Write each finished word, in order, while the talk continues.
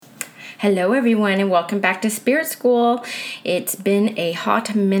Hello, everyone, and welcome back to Spirit School. It's been a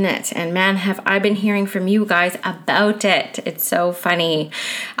hot minute, and man, have I been hearing from you guys about it. It's so funny.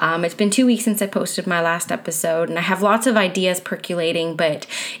 It's been 2 weeks since I posted my last episode, and I have lots of ideas percolating, but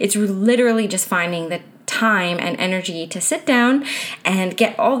it's literally just finding the time and energy to sit down and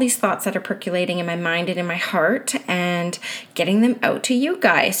get all these thoughts that are percolating in my mind and in my heart and getting them out to you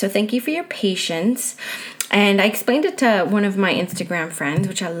guys. So thank you for your patience. And I explained it to one of my Instagram friends,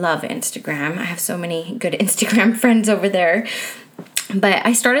 which I love Instagram. I have so many good Instagram friends over there. But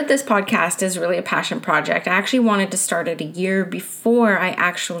I started this podcast as really a passion project. I actually wanted to start it a year before I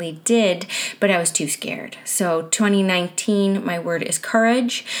actually did, but I was too scared. So 2019, my word is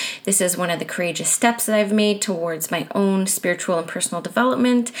courage. This is one of the courageous steps that I've made towards my own spiritual and personal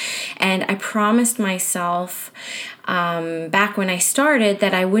development. And I promised myself back when I started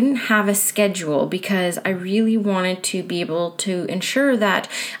that I wouldn't have a schedule because I really wanted to be able to ensure that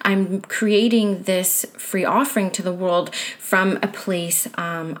I'm creating this free offering to the world from a place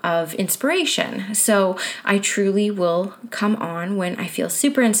of inspiration. So I truly will come on when I feel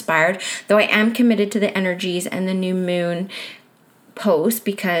super inspired, though I am committed to the energies and the new moon posts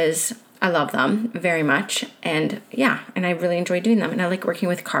because I love them very much. And I really enjoy doing them. And I like working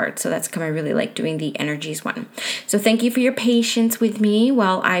with cards. So that's come I really like doing the energies one. So thank you for your patience with me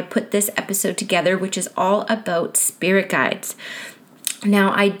while I put this episode together, which is all about spirit guides.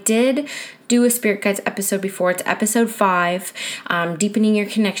 Now, I did do a spirit guides episode before. It's episode 5, deepening your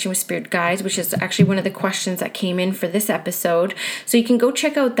connection with spirit guides, which is actually one of the questions that came in for this episode. So you can go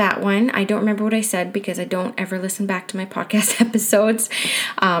check out that one. I don't remember what I said because I don't ever listen back to my podcast episodes.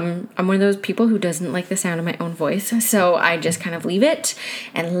 I'm one of those people who doesn't like the sound of my own voice. So I just kind of leave it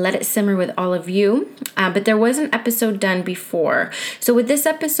and let it simmer with all of you. But there was an episode done before. So with this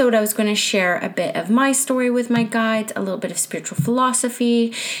episode, I was going to share a bit of my story with my guides, a little bit of spiritual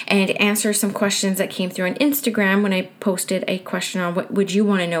philosophy, and answer some questions that came through on Instagram when I posted a question on what would you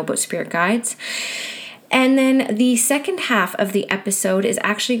want to know about spirit guides. And then the second half of the episode is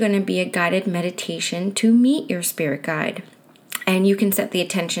actually going to be a guided meditation to meet your spirit guide. And you can set the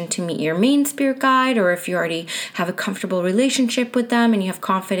intention to meet your main spirit guide, or if you already have a comfortable relationship with them and you have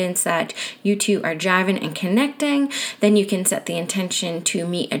confidence that you two are jiving and connecting, then you can set the intention to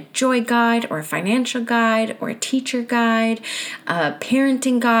meet a joy guide or a financial guide or a teacher guide, a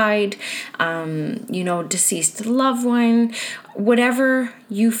parenting guide, deceased loved one, whatever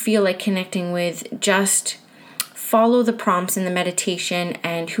you feel like connecting with. Just follow the prompts in the meditation,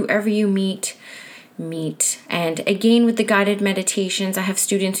 and whoever you meet. And again, with the guided meditations, I have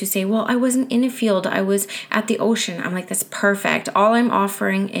students who say, well, I wasn't in a field, I was at the ocean. I'm like, that's perfect. All I'm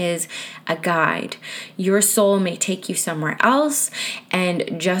offering is a guide. Your soul may take you somewhere else,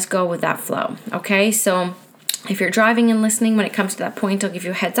 and just go with that flow. Okay, so if you're driving and listening, when it comes to that point, I'll give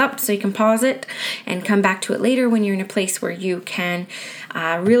you a heads up so you can pause it and come back to it later when you're in a place where you can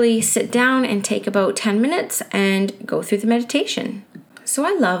really sit down and take about 10 minutes and go through the meditation. So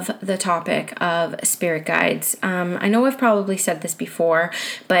I love the topic of spirit guides. I know I've probably said this before,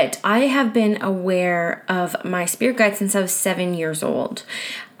 but I have been aware of my spirit guides since I was 7 years old.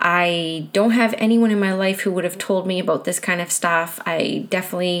 I don't have anyone in my life who would have told me about this kind of stuff. I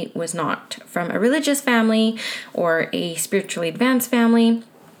definitely was not from a religious family or a spiritually advanced family.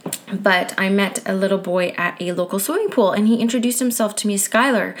 But I met a little boy at a local swimming pool, and he introduced himself to me as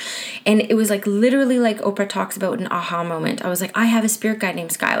Skylar. And it was like literally like Oprah talks about an aha moment. I was like, I have a spirit guide named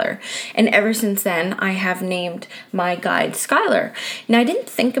Skylar. And ever since then, I have named my guide Skylar. Now, I didn't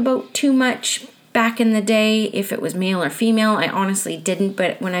think about too much back in the day if it was male or female. I honestly didn't,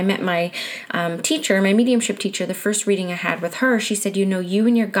 but when I met my teacher, my mediumship teacher, the first reading I had with her, she said, you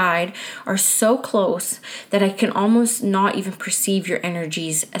and your guide are so close that I can almost not even perceive your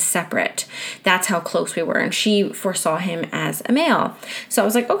energies as separate. That's how close we were, and she foresaw him as a male. So I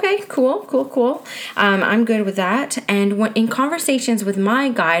was like, okay, cool. I'm good with that. And in conversations with my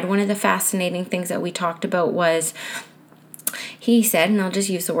guide, one of the fascinating things that we talked about was, he said, and I'll just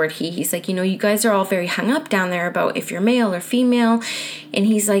use the word he's like, you guys are all very hung up down there about if you're male or female. And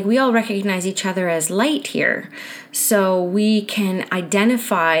he's like, we all recognize each other as light here. So we can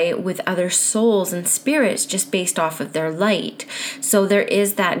identify with other souls and spirits just based off of their light. So there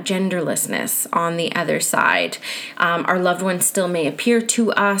is that genderlessness on the other side. Our loved ones still may appear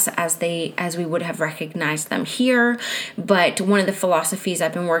to us as we would have recognized them here. But one of the philosophies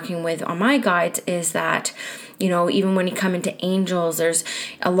I've been working with on my guides is that, even when you come into angels, there's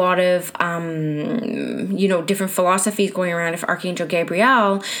a lot of, different philosophies going around. If Archangel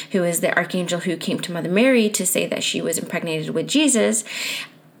Gabriel, who is the archangel who came to Mother Mary to say that she was impregnated with Jesus,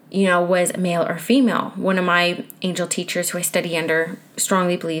 was male or female. One of my angel teachers who I study under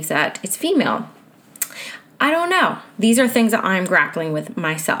strongly believes that it's female. I don't know. These are things that I'm grappling with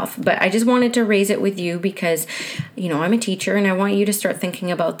myself, but I just wanted to raise it with you because, I'm a teacher and I want you to start thinking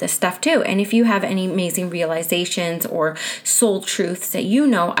about this stuff too. And if you have any amazing realizations or soul truths that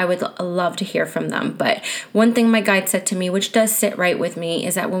I would love to hear from them. But one thing my guide said to me, which does sit right with me,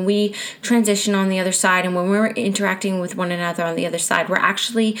 is that when we transition on the other side and when we're interacting with one another on the other side, we're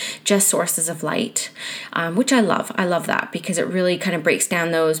actually just sources of light, which I love. I love that because it really kind of breaks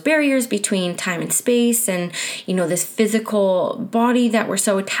down those barriers between time and space and this physical body that we're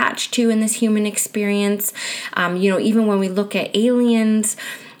so attached to in this human experience. Even when we look at aliens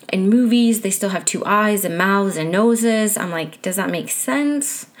in movies, they still have two eyes and mouths and noses. I'm like, does that make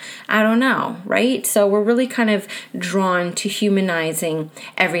sense? I don't know, right? So we're really kind of drawn to humanizing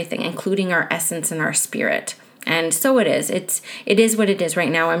everything, including our essence and our spirit. And so it is. It is what it is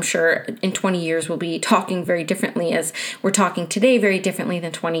right now. I'm sure in 20 years we'll be talking very differently as we're talking today, very differently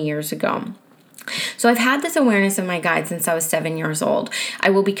than 20 years ago. So I've had this awareness of my guide since I was 7 years old.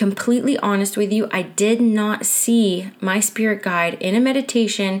 I will be completely honest with you. I did not see my spirit guide in a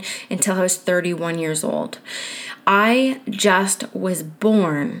meditation until I was 31 years old. I just was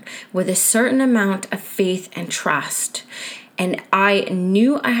born with a certain amount of faith and trust. And I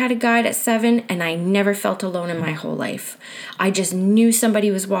knew I had a guide at 7, and I never felt alone in my whole life. I just knew somebody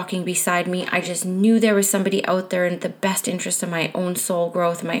was walking beside me. I just knew there was somebody out there in the best interest of my own soul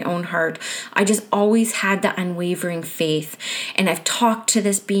growth, my own heart. I just always had that unwavering faith. And I've talked to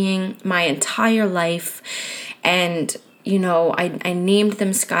this being my entire life. And, I named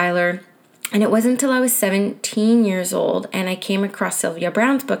them Skylar. And it wasn't until I was 17 years old and I came across Sylvia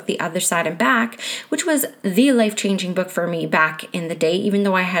Browne's book, The Other Side and Back, which was the life-changing book for me back in the day, even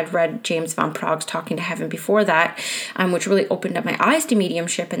though I had read James Van Praag's Talking to Heaven before that, which really opened up my eyes to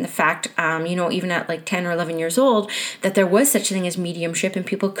mediumship and the fact, even at like 10 or 11 years old, that there was such a thing as mediumship and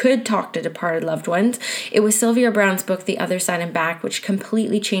people could talk to departed loved ones. It was Sylvia Browne's book, The Other Side and Back, which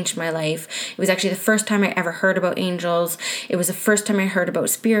completely changed my life. It was actually the first time I ever heard about angels. It was the first time I heard about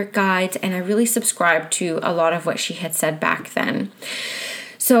spirit guides, and I really subscribed to a lot of what she had said back then.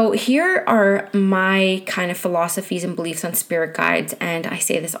 So here are my kind of philosophies and beliefs on spirit guides, and I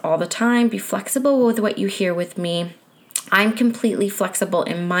say this all the time: be flexible with what you hear with me. I'm completely flexible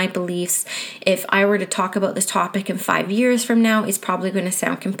in my beliefs. If I were to talk about this topic in 5 years from now, it's probably going to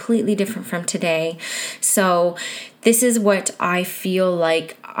sound completely different from today. So this is what I feel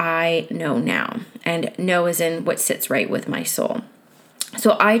like I know now, and know as in what sits right with my soul.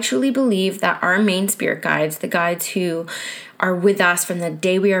 So I truly believe that our main spirit guides, the guides who are with us from the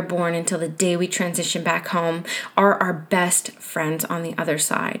day we are born until the day we transition back home, are our best friends on the other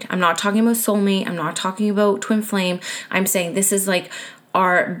side. I'm not talking about soulmate. I'm not talking about twin flame. I'm saying this is like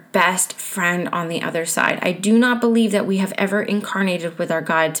our best friend on the other side. I do not believe that we have ever incarnated with our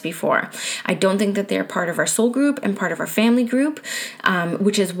guides before. I don't think that they're part of our soul group and part of our family group,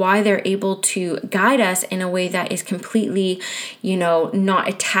 which is why they're able to guide us in a way that is completely, not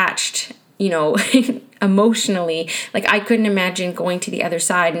attached, emotionally. Like I couldn't imagine going to the other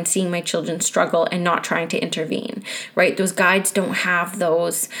side and seeing my children struggle and not trying to intervene, right? Those guides don't have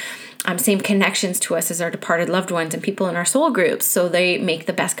those same connections to us as our departed loved ones and people in our soul groups. So they make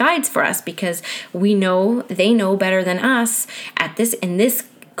the best guides for us because they know better than us in this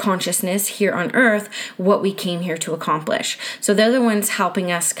consciousness here on earth what we came here to accomplish. So they're the ones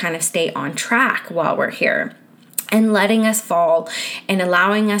helping us kind of stay on track while we're here, and letting us fall and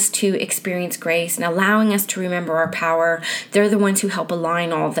allowing us to experience grace and allowing us to remember our power. They're the ones who help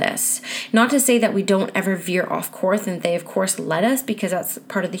align all this. Not to say that we don't ever veer off course, and they of course let us because that's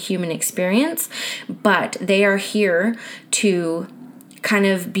part of the human experience, but they are here to kind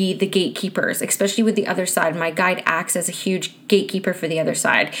of be the gatekeepers, especially with the other side. My guide acts as a huge gatekeeper for the other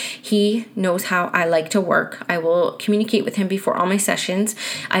side. He knows how I like to work. I will communicate with him before all my sessions.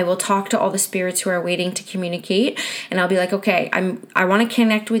 I will talk to all the spirits who are waiting to communicate, and I'll be like, okay, I want to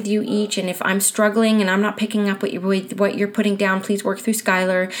connect with you each, and if I'm struggling and I'm not picking up what you're putting down, please work through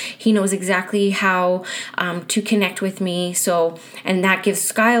Skylar. He knows exactly how to connect with me. And that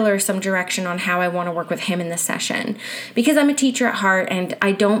gives Skylar some direction on how I want to work with him in the session, because I'm a teacher at heart and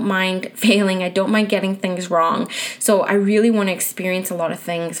I don't mind failing. I don't mind getting things wrong. So I really want to experience a lot of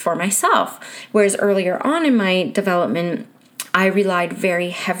things for myself. Whereas earlier on in my development, I relied very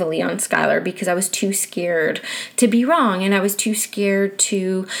heavily on Skylar because I was too scared to be wrong, and I was too scared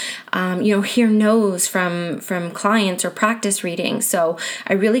to, hear no's from clients or practice readings. So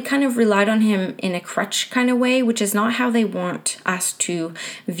I really kind of relied on him in a crutch kind of way, which is not how they want us to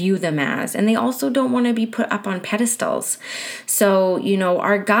view them as. And they also don't want to be put up on pedestals. So,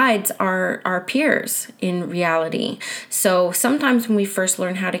 our guides are our peers in reality. So sometimes when we first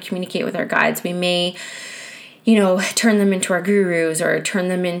learn how to communicate with our guides, we may turn them into our gurus or turn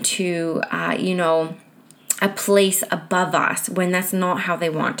them into, a place above us when that's not how they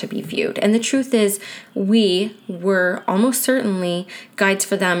want to be viewed. And the truth is, we were almost certainly guides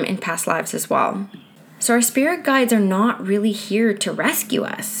for them in past lives as well. So our spirit guides are not really here to rescue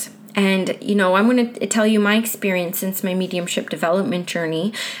us. And, I'm going to tell you my experience since my mediumship development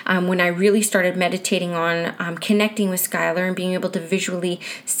journey, when I really started meditating on connecting with Skylar and being able to visually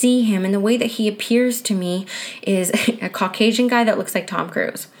see him. And the way that he appears to me is a Caucasian guy that looks like Tom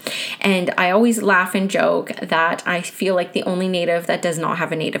Cruise. And I always laugh and joke that I feel like the only native that does not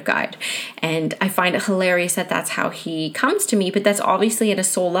have a native guide. And I find it hilarious that that's how he comes to me, but that's obviously at a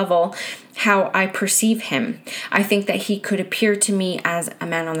soul level how I perceive him. I think that he could appear to me as a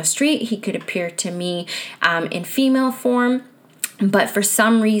man on the street. He could appear to me in female form. But for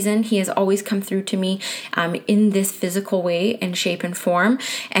some reason, he has always come through to me in this physical way and shape and form.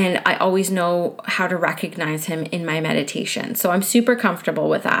 And I always know how to recognize him in my meditation. So I'm super comfortable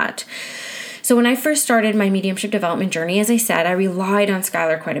with that. So when I first started my mediumship development journey, as I said, I relied on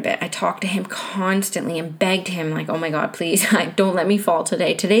Skylar quite a bit. I talked to him constantly and begged him like, oh my God, please, don't let me fall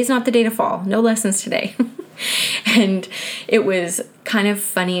today. Today's not the day to fall. No lessons today. And it was kind of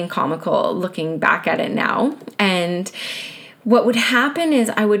funny and comical looking back at it now. And what would happen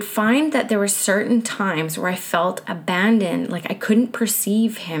is I would find that there were certain times where I felt abandoned, like I couldn't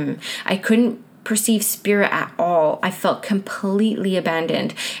perceive him. I couldn't perceive spirit at all. I felt completely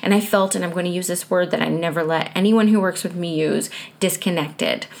abandoned. And I felt, and I'm going to use this word that I never let anyone who works with me use,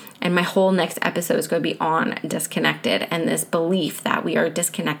 disconnected. And my whole next episode is going to be on disconnected and this belief that we are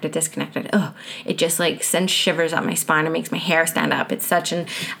disconnected. Oh, it just like sends shivers up my spine and makes my hair stand up. It's such an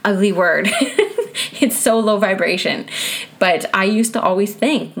ugly word. It's so low vibration. But I used to always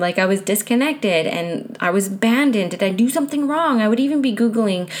think like I was disconnected and I was abandoned. Did I do something wrong? I would even be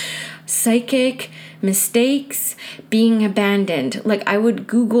Googling psychic mistakes, being abandoned. Like I would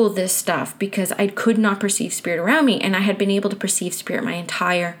Google this stuff because I could not perceive spirit around me, and I had been able to perceive spirit my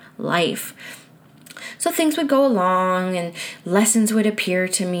entire life. So things would go along and lessons would appear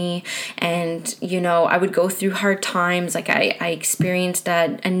to me, and I would go through hard times. Like I experienced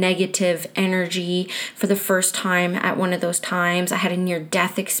a negative energy for the first time at one of those times. I had a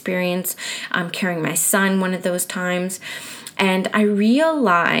near-death experience carrying my son one of those times. And I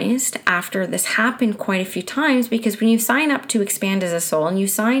realized after this happened quite a few times, because when you sign up to expand as a soul and you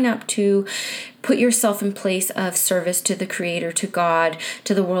sign up to put yourself in place of service to the Creator, to God,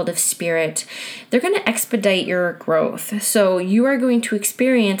 to the world of spirit, they're going to expedite your growth. So you are going to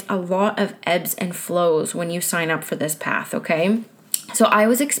experience a lot of ebbs and flows when you sign up for this path, okay? So I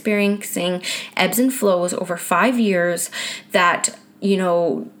was experiencing ebbs and flows over 5 years that,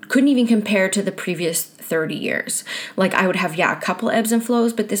 couldn't even compare to the previous 30 years. Like I would have, a couple ebbs and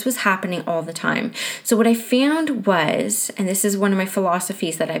flows, but this was happening all the time. So what I found was, and this is one of my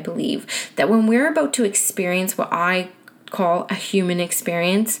philosophies that I believe, that when we're about to experience what I call a human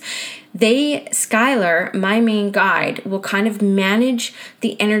experience, Skylar, my main guide, will kind of manage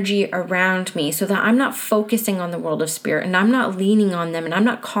the energy around me so that I'm not focusing on the world of spirit and I'm not leaning on them and I'm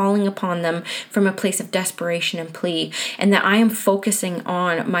not calling upon them from a place of desperation and plea, and that I am focusing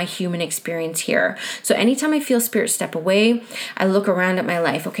on my human experience here. So anytime I feel spirit step away, I look around at my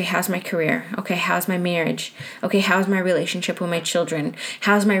life. Okay, how's my career? Okay, how's my marriage? Okay, how's my relationship with my children?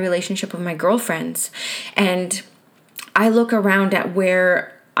 How's my relationship with my girlfriends? And I look around at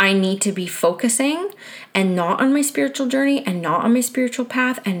where I need to be focusing and not on my spiritual journey and not on my spiritual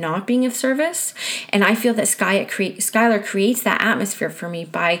path and not being of service. And I feel that Skylar creates that atmosphere for me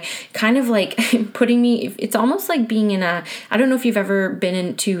by kind of like putting me, it's almost like being in I don't know if you've ever been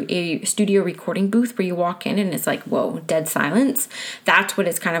into a studio recording booth where you walk in and it's like, whoa, dead silence. That's what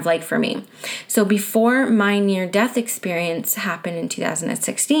it's kind of like for me. So before my near-death experience happened in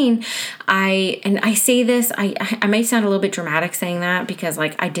 2016, I say this, I might sound a little bit dramatic saying that because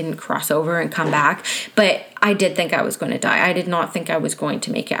like I didn't cross over and come back, but But I did think I was going to die. I did not think I was going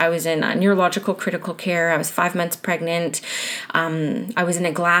to make it. I was in neurological critical care. I was 5 months pregnant. I was in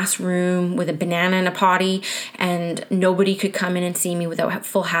a glass room with a banana in a potty, and nobody could come in and see me without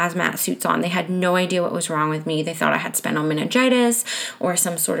full hazmat suits on. They had no idea what was wrong with me. They thought I had spinal meningitis or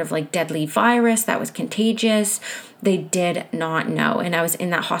some sort of like deadly virus that was contagious. They did not know. And I was in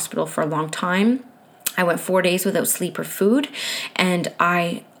that hospital for a long time. I went 4 days without sleep or food, and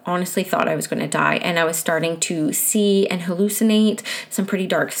I honestly thought I was going to die, and I was starting to see and hallucinate some pretty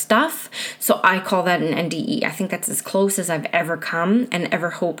dark stuff. So I call that an NDE. I think that's as close as I've ever come and ever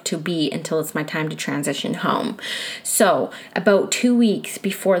hope to be until it's my time to transition home. So about 2 weeks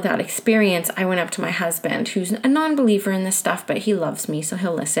before that experience, I went up to my husband, who's a non-believer in this stuff, but he loves me, so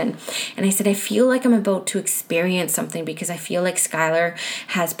he'll listen. And I said, I feel like I'm about to experience something, because I feel like Skylar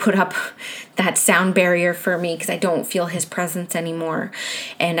has put up that sound barrier for me, because I don't feel his presence anymore.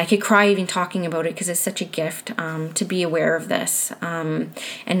 And I could cry even talking about it, because it's such a gift to be aware of this and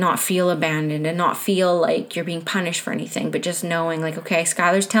not feel abandoned and not feel like you're being punished for anything, but just knowing like, okay,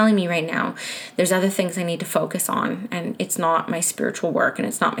 Skylar's telling me right now there's other things I need to focus on, and it's not my spiritual work and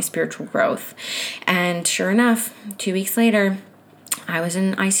it's not my spiritual growth. And sure enough, 2 weeks later, I was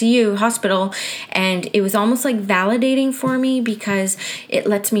in ICU hospital, and it was almost like validating for me, because it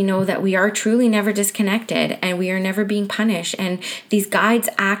lets me know that we are truly never disconnected and we are never being punished. And these guides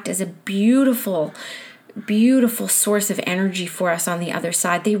act as a beautiful source of energy for us on the other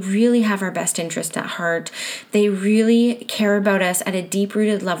side. They really have our best interest at heart. They really care about us at a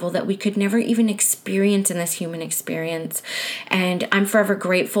deep-rooted level that we could never even experience in this human experience. And I'm forever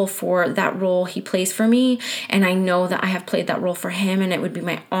grateful for that role he plays for me. And I know that I have played that role for him, and it would be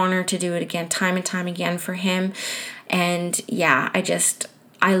my honor to do it again, time and time again for him. And yeah,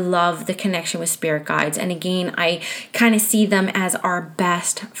 I love the connection with spirit guides. And again, I kind of see them as our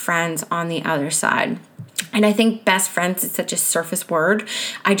best friends on the other side. And I think best friends is such a surface word.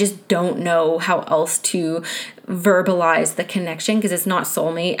 I just don't know how else to verbalize the connection, because it's not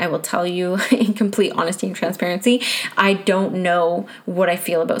soulmate. I will tell you in complete honesty and transparency, I don't know what I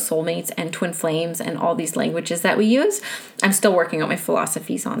feel about soulmates and twin flames and all these languages that we use. I'm still working on my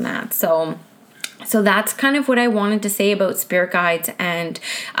philosophies on that. So that's kind of what I wanted to say about spirit guides and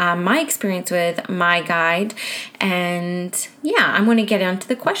my experience with my guide. And yeah, I'm going to get into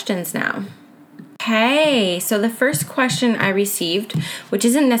the questions now. Okay, so the first question I received, which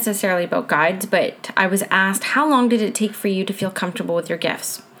isn't necessarily about guides, but I was asked, how long did it take for you to feel comfortable with your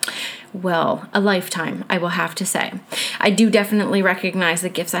gifts? Well, a lifetime, I will have to say. I do definitely recognize the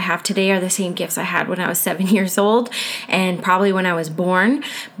gifts I have today are the same gifts I had when I was 7 years old and probably when I was born,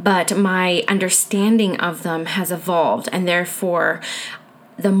 but my understanding of them has evolved, and therefore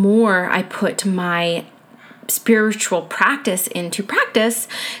the more I put my spiritual practice into practice,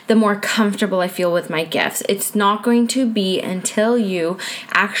 the more comfortable I feel with my gifts. It's not going to be until you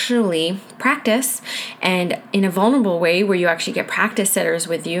actually practice, and in a vulnerable way where you actually get practice setters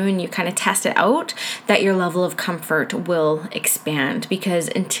with you and you kind of test it out, that your level of comfort will expand. Because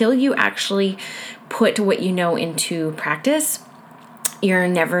until you actually put what you know into practice, you're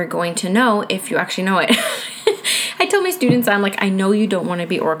never going to know if you actually know it. I tell my students, I'm like, I know you don't want to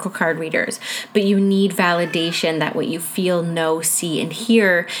be oracle card readers, but you need validation that what you feel, know, see, and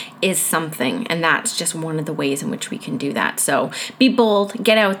hear is something. And that's just one of the ways in which we can do that. So be bold,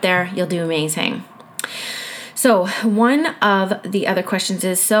 get out there, you'll do amazing. So one of the other questions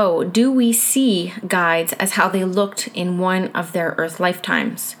is, so do we see guides as how they looked in one of their earth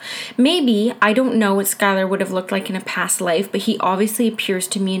lifetimes? Maybe, I don't know what Skylar would have looked like in a past life, but he obviously appears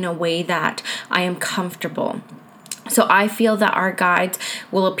to me in a way that I am comfortable. So I feel that our guides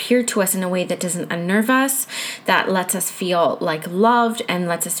will appear to us in a way that doesn't unnerve us, that lets us feel like loved and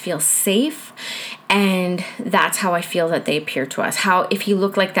lets us feel safe. And that's how I feel that they appear to us. How, if he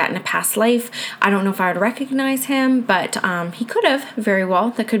looked like that in a past life, I don't know if I would recognize him, but he could have very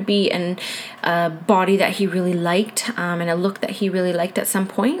well. That could be a body that he really liked and a look that he really liked at some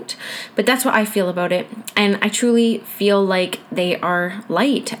point. But that's what I feel about it. And I truly feel like they are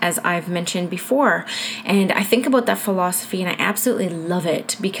light, as I've mentioned before. And I think about that philosophy and I absolutely love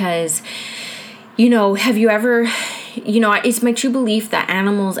it because, you know, have you ever... You know, it's my true belief that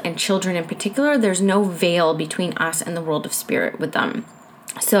animals and children in particular, there's no veil between us and the world of spirit with them.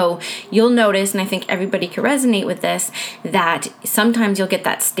 So you'll notice, and I think everybody can resonate with this, that sometimes you'll get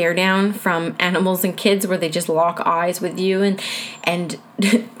that stare down from animals and kids where they just lock eyes with you and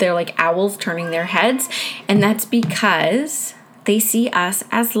they're like owls turning their heads. And that's because they see us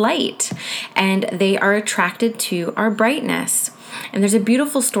as light, and they are attracted to our brightness. And there's a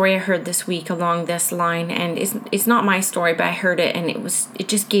beautiful story I heard this week along this line, and it's not my story, but I heard it and it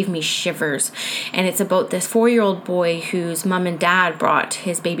just gave me shivers. And it's about this 4-year-old boy whose mom and dad brought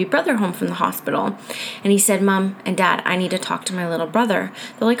his baby brother home from the hospital. And he said, "Mom and Dad, I need to talk to my little brother."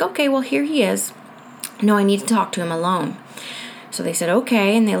 They're like, "Okay, well, here he is." "No, I need to talk to him alone." So they said,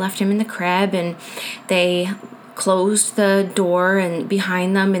 "Okay," and they left him in the crib, and they closed the door and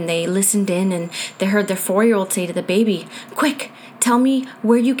behind them, and they listened in, and they heard their 4-year-old say to the baby, "Quick, tell me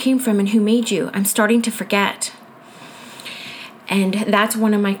where you came from and who made you. I'm starting to forget." And that's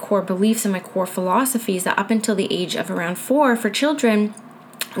one of my core beliefs and my core philosophies, that up until the age of around 4 for children,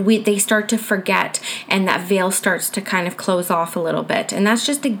 they start to forget, and that veil starts to kind of close off a little bit. And that's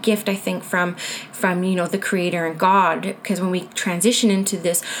just a gift, I think, from the Creator and God, because when we transition into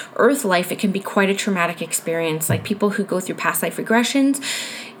this earth life, it can be quite a traumatic experience. Like people who go through past life regressions,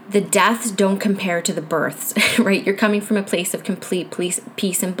 the deaths don't compare to the births, right? You're coming from a place of complete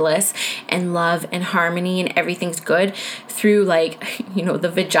peace and bliss and love and harmony, and everything's good, through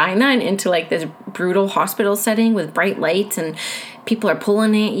the vagina and into this brutal hospital setting with bright lights, and people are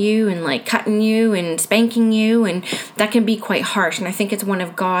pulling at you and cutting you and spanking you, and that can be quite harsh. And I think it's one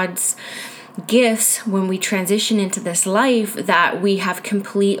of God's gifts when we transition into this life, that we have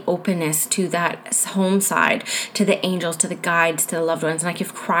complete openness to that home side, to the angels, to the guides, to the loved ones. And I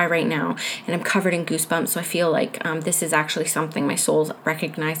could cry right now, and I'm covered in goosebumps. So I feel like this is actually something my soul's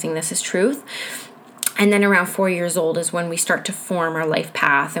recognizing this is truth. And then around 4 years old is when we start to form our life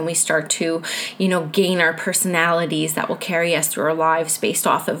path, and we start to, gain our personalities that will carry us through our lives based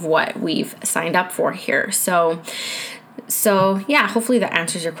off of what we've signed up for here. So yeah, hopefully that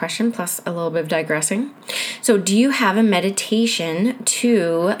answers your question, plus a little bit of digressing. So do you have a meditation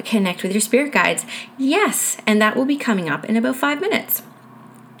to connect with your spirit guides? Yes, and that will be coming up in about 5 minutes.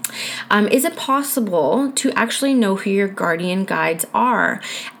 Is it possible to actually know who your guardian guides are?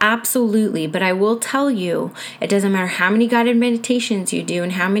 Absolutely. But I will tell you, it doesn't matter how many guided meditations you do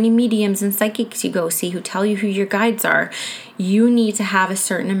and how many mediums and psychics you go see who tell you who your guides are. You need to have a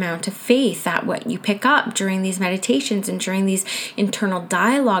certain amount of faith that what you pick up during these meditations and during these internal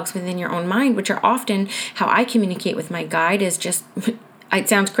dialogues within your own mind, which are often how I communicate with my guide, is just... It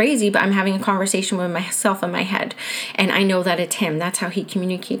sounds crazy, but I'm having a conversation with myself in my head, and I know that it's him. That's how he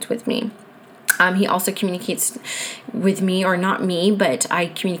communicates with me. He also communicates with me, or not me, but I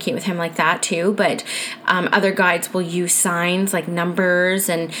communicate with him like that too. But other guides will use signs like numbers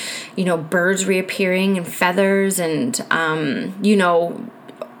and, birds reappearing and feathers and,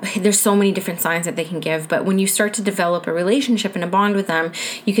 there's so many different signs that they can give. But when you start to develop a relationship and a bond with them,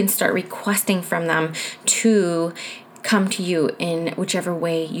 you can start requesting from them to come to you in whichever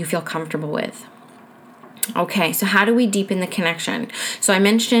way you feel comfortable with. Okay, so how do we deepen the connection? So I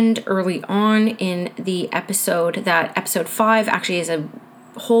mentioned early on in the episode that episode 5 actually is a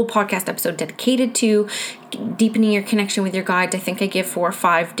whole podcast episode dedicated to deepening your connection with your guides. I think I give 4 or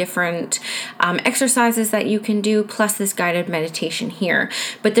 5 different exercises that you can do, plus this guided meditation here.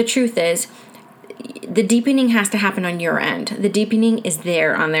 But the truth is, the deepening has to happen on your end. The deepening is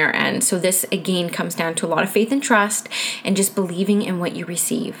there on their end. So this, again, comes down to a lot of faith and trust and just believing in what you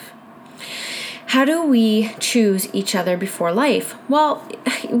receive. How do we choose each other before life? Well,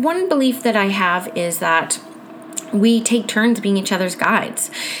 one belief that I have is that we take turns being each other's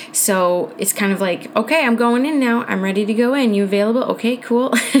guides. So it's kind of like, okay, I'm going in now. I'm ready to go in. You available? Okay,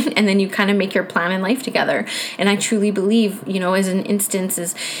 cool. And then you kind of make your plan in life together. And I truly believe, as an instance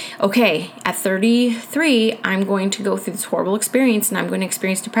is, okay, at 33, I'm going to go through this horrible experience, and I'm going to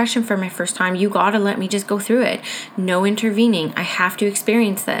experience depression for my first time. You got to let me just go through it. No intervening. I have to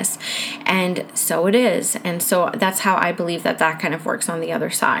experience this. And so it is. And so that's how I believe that kind of works on the other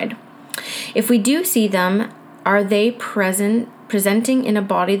side. If we do see them, are they presenting in a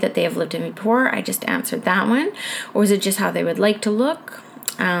body that they have lived in before? I just answered that one. Or is it just how they would like to look?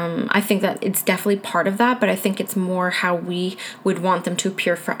 I think that it's definitely part of that, but I think it's more how we would want them to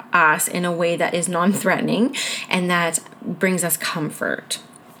appear for us in a way that is non-threatening and that brings us comfort.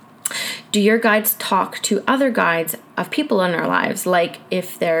 Do your guides talk to other guides of people in our lives? Like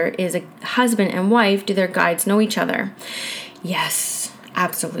if there is a husband and wife, do their guides know each other? Yes.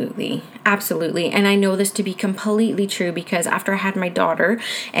 Absolutely. And I know this to be completely true because after I had my daughter,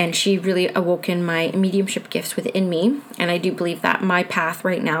 and she really awoken my mediumship gifts within me, and I do believe that my path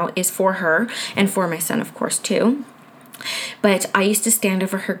right now is for her and for my son, of course, too. But I used to stand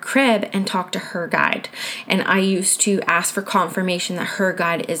over her crib and talk to her guide. And I used to ask for confirmation that her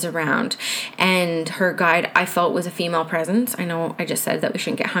guide is around. And her guide, I felt, was a female presence. I know I just said that we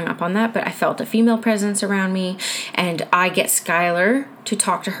shouldn't get hung up on that, but I felt a female presence around me. And I get Skylar to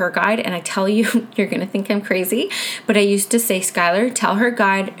talk to her guide. And I tell you, you're going to think I'm crazy, but I used to say, Skylar, tell her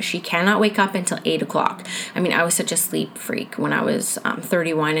guide she cannot wake up until 8 o'clock. I mean, I was such a sleep freak when I was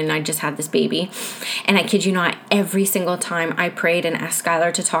 31 and I just had this baby. And I kid you not, every single time I prayed and asked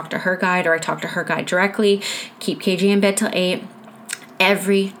Skylar to talk to her guide, or I talked to her guide directly, keep KJ in bed till 8,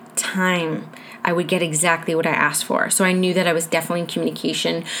 every time I would get exactly what I asked for. So I knew that I was definitely in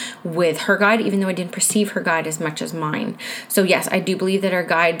communication with her guide, even though I didn't perceive her guide as much as mine. So yes, I do believe that our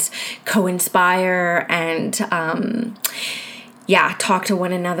guides co-inspire and talk to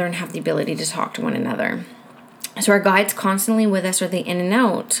one another and have the ability to talk to one another. So our guides constantly with us, are they in and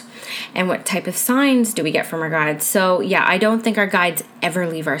out? And what type of signs do we get from our guides? So yeah, I don't think our guides ever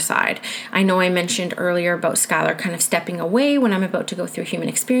leave our side. I know I mentioned earlier about Skylar kind of stepping away when I'm about to go through human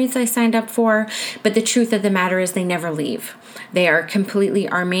experience I signed up for, but the truth of the matter is they never leave. They are completely,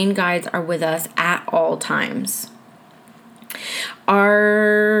 our main guides are with us at all times.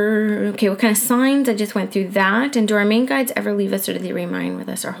 What kind of signs? I just went through that. And do our main guides ever leave us, or do they remain with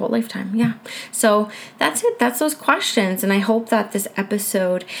us our whole lifetime? Yeah. So that's it. That's those questions. And I hope that this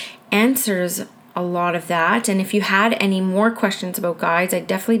episode answers a lot of that. And if you had any more questions about guides, I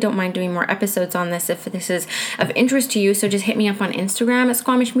definitely don't mind doing more episodes on this if this is of interest to you. So just hit me up on Instagram at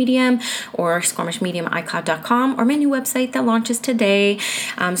Squamish Medium, or SquamishMedium@iCloud.com, or my new website that launches today,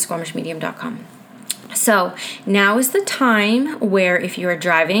 SquamishMedium.com. So now is the time where, if you are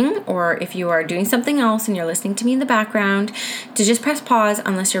driving or if you are doing something else and you're listening to me in the background, to just press pause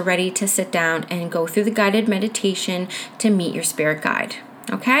unless you're ready to sit down and go through the guided meditation to meet your spirit guide.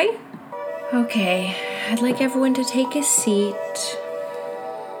 Okay? Okay, I'd like everyone to take a seat,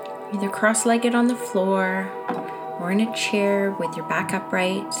 either cross-legged on the floor or in a chair with your back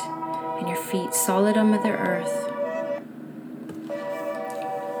upright and your feet solid on Mother Earth.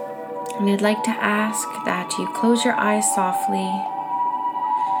 And I'd like to ask that you close your eyes softly,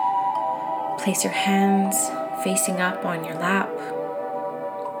 place your hands facing up on your lap,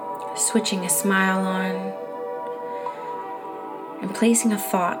 switching a smile on, and placing a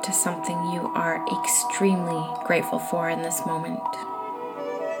thought to something you are extremely grateful for in this moment.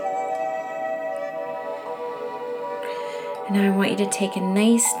 And now I want you to take a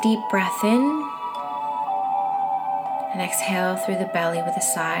nice deep breath in and exhale through the belly with a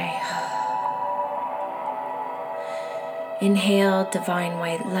sigh. Inhale divine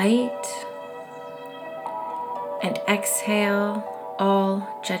white light, and exhale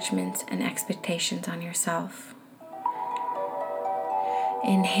all judgments and expectations on yourself.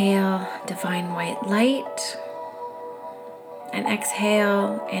 Inhale divine white light, and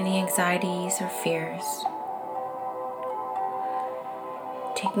exhale any anxieties or fears.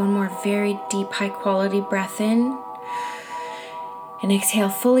 Take one more very deep, high quality breath in, and exhale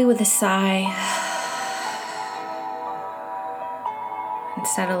fully with a sigh. And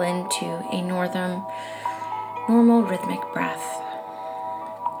settle into a normal rhythmic breath.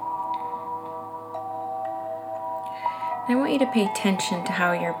 And I want you to pay attention to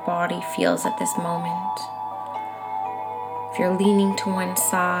how your body feels at this moment. If you're leaning to one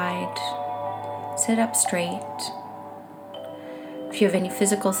side, sit up straight. If you have any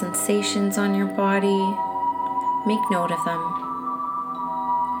physical sensations on your body, make note of them.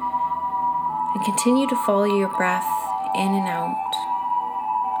 And continue to follow your breath in and out,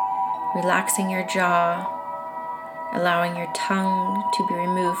 relaxing your jaw, allowing your tongue to be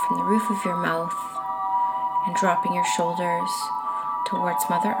removed from the roof of your mouth, and dropping your shoulders towards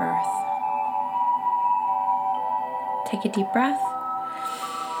Mother Earth. Take a deep breath,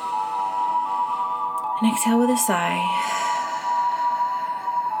 and exhale with a sigh.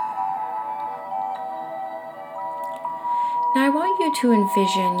 Now I want you to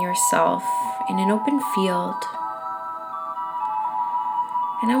envision yourself in an open field.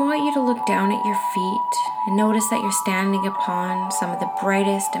 And I want you to look down at your feet and notice that you're standing upon some of the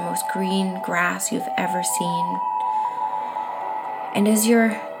brightest and most green grass you've ever seen. And as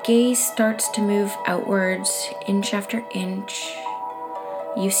your gaze starts to move outwards, inch after inch,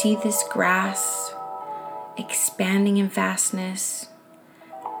 you see this grass expanding in vastness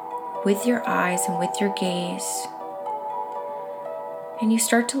with your eyes and with your gaze. And you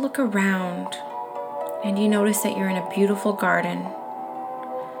start to look around, and you notice that you're in a beautiful garden.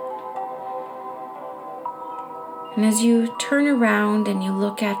 And as you turn around and you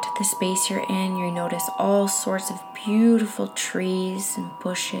look at the space you're in, you notice all sorts of beautiful trees and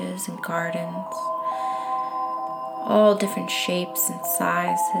bushes and gardens. all different shapes and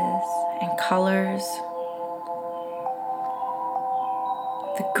sizes and colors.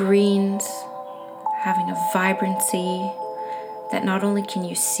 The greens having a vibrancy that not only can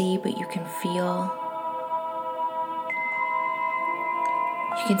you see, but you can feel.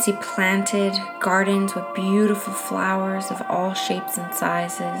 You can see planted gardens with beautiful flowers of all shapes and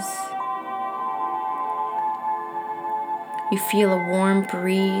sizes. You feel a warm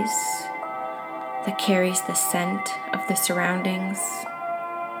breeze that carries the scent of the surroundings.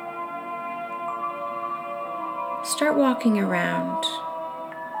 Start walking around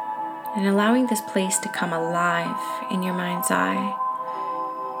and allowing this place to come alive in your mind's eye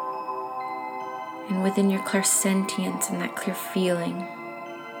and within your clairsentience and that clear feeling.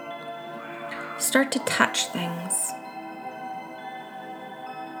 Start to touch things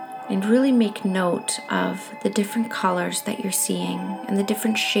and really make note of the different colors that you're seeing and the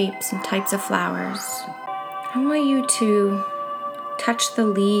different shapes and types of flowers. I want you to touch the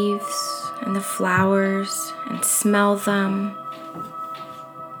leaves and the flowers and smell them.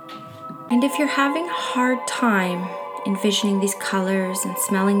 And if you're having a hard time envisioning these colors and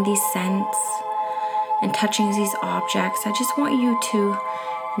smelling these scents and touching these objects, I just want you to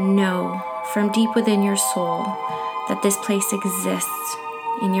know from deep within your soul that this place exists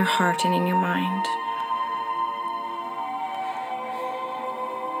in your heart and in your mind.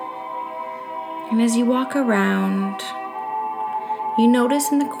 And as you walk around, you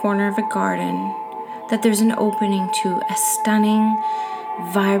notice in the corner of a garden that there's an opening to a stunning,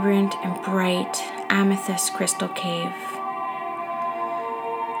 vibrant and bright amethyst crystal cave.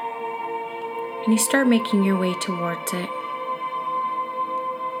 And you start making your way towards it.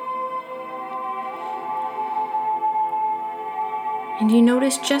 And you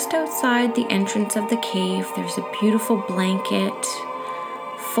notice just outside the entrance of the cave, there's a beautiful blanket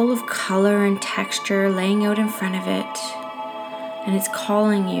full of color and texture laying out in front of it. And it's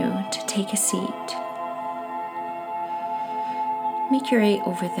calling you to take a seat. Make your way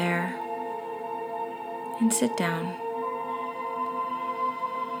over there and sit down.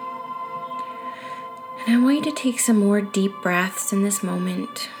 And I want you to take some more deep breaths in this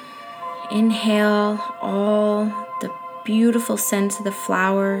moment. Inhale all the beautiful scents of the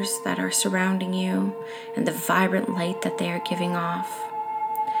flowers that are surrounding you and the vibrant light that they are giving off.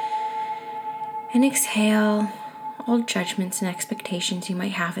 And exhale all judgments and expectations you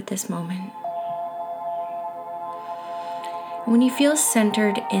might have at this moment. When you feel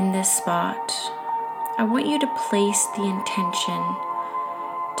centered in this spot, I want you to place the intention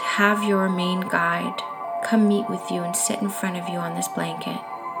to have your main guide come meet with you and sit in front of you on this blanket.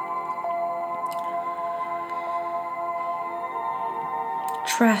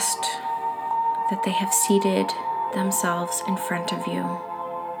 Trust that they have seated themselves in front of you.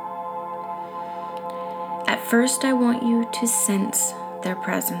 At first, I want you to sense their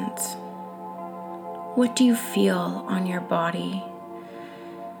presence. What do you feel on your body?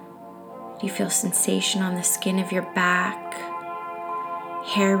 Do you feel sensation on the skin of your back,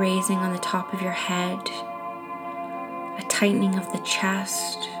 hair raising on the top of your head, a tightening of the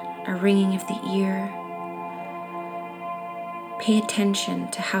chest, a ringing of the ear? Pay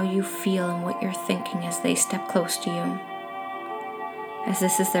attention to how you feel and what you're thinking as they step close to you, as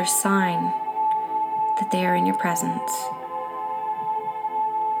this is their sign that they are in your presence.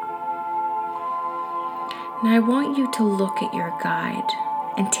 Now I want you to look at your guide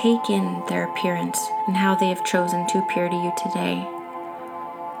and take in their appearance and how they have chosen to appear to you today.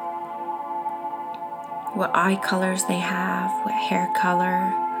 What eye colors they have, what hair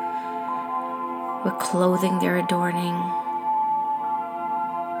color, what clothing they're adorning.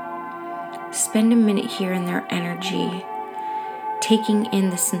 Spend a minute here in their energy, taking in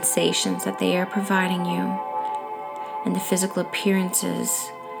the sensations that they are providing you and the physical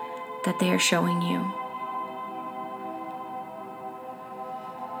appearances that they are showing you.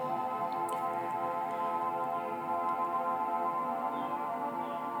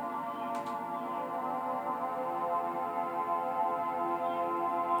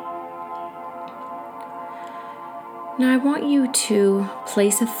 Now I want you to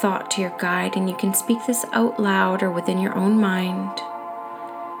place a thought to your guide, and you can speak this out loud or within your own mind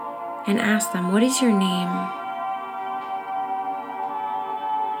and ask them, what is your name?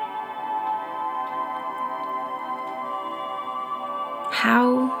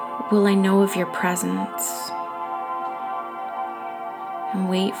 How will I know of your presence? And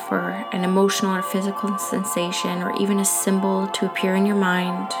wait for an emotional or physical sensation or even a symbol to appear in your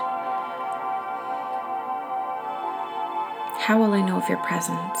mind. How will I know of your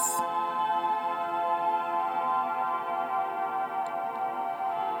presence?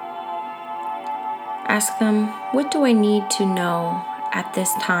 ask them, what do I need to know at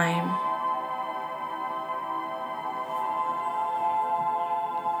this time?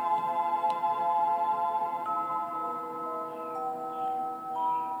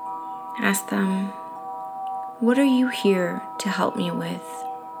 Ask them, what are you here to help me with?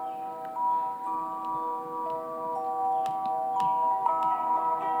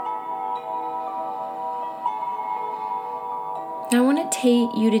 Now I want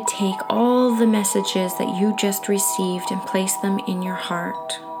to take all the messages that you just received and place them in your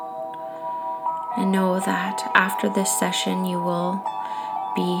heart. And know that after this session, you will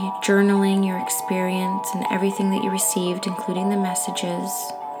be journaling your experience and everything that you received, including the messages.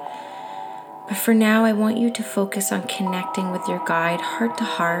 But for now, I want you to focus on connecting with your guide heart to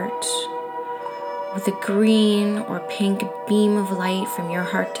heart, with a green or pink beam of light from your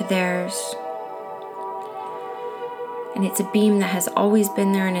heart to theirs. And it's a beam that has always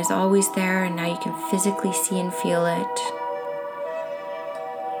been there and is always there, and now you can physically see and feel it.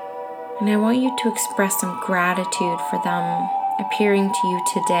 And I want you to express some gratitude for them appearing to you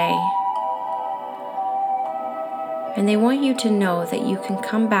today. And they want you to know that you can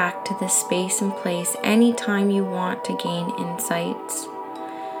come back to this space and place anytime you want to gain insights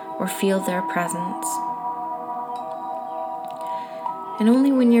or feel their presence. And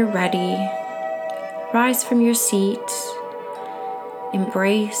only when you're ready, rise from your seat,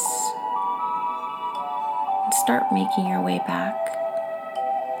 embrace, and start making your way back.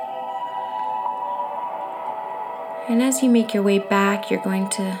 And as you make your way back, you're going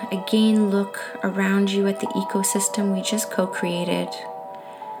to again look around you at the ecosystem we just co-created.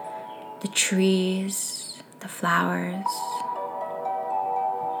 The trees, the flowers.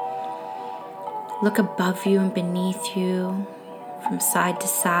 Look above you and beneath you, from side to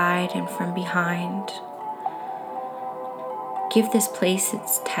side and from behind. Give this place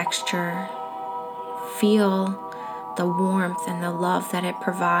its texture. Feel the warmth and the love that it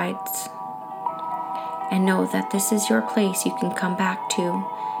provides. And know that this is your place you can come back to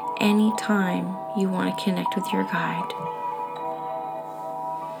anytime you want to connect with your guide.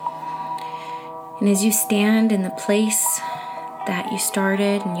 And as you stand in the place that you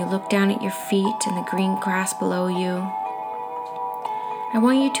started and you look down at your feet and the green grass below you, I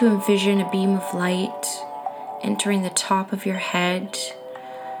want you to envision a beam of light entering the top of your head,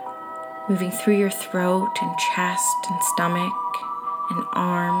 moving through your throat and chest and stomach and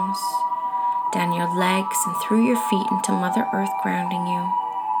arms, down your legs and through your feet into Mother Earth grounding you.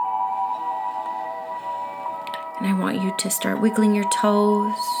 And I want you to start wiggling your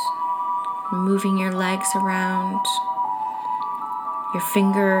toes, moving your legs around, your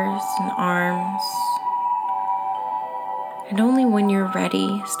fingers and arms. And only when you're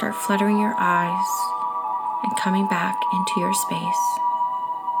ready, start fluttering your eyes and coming back into your space.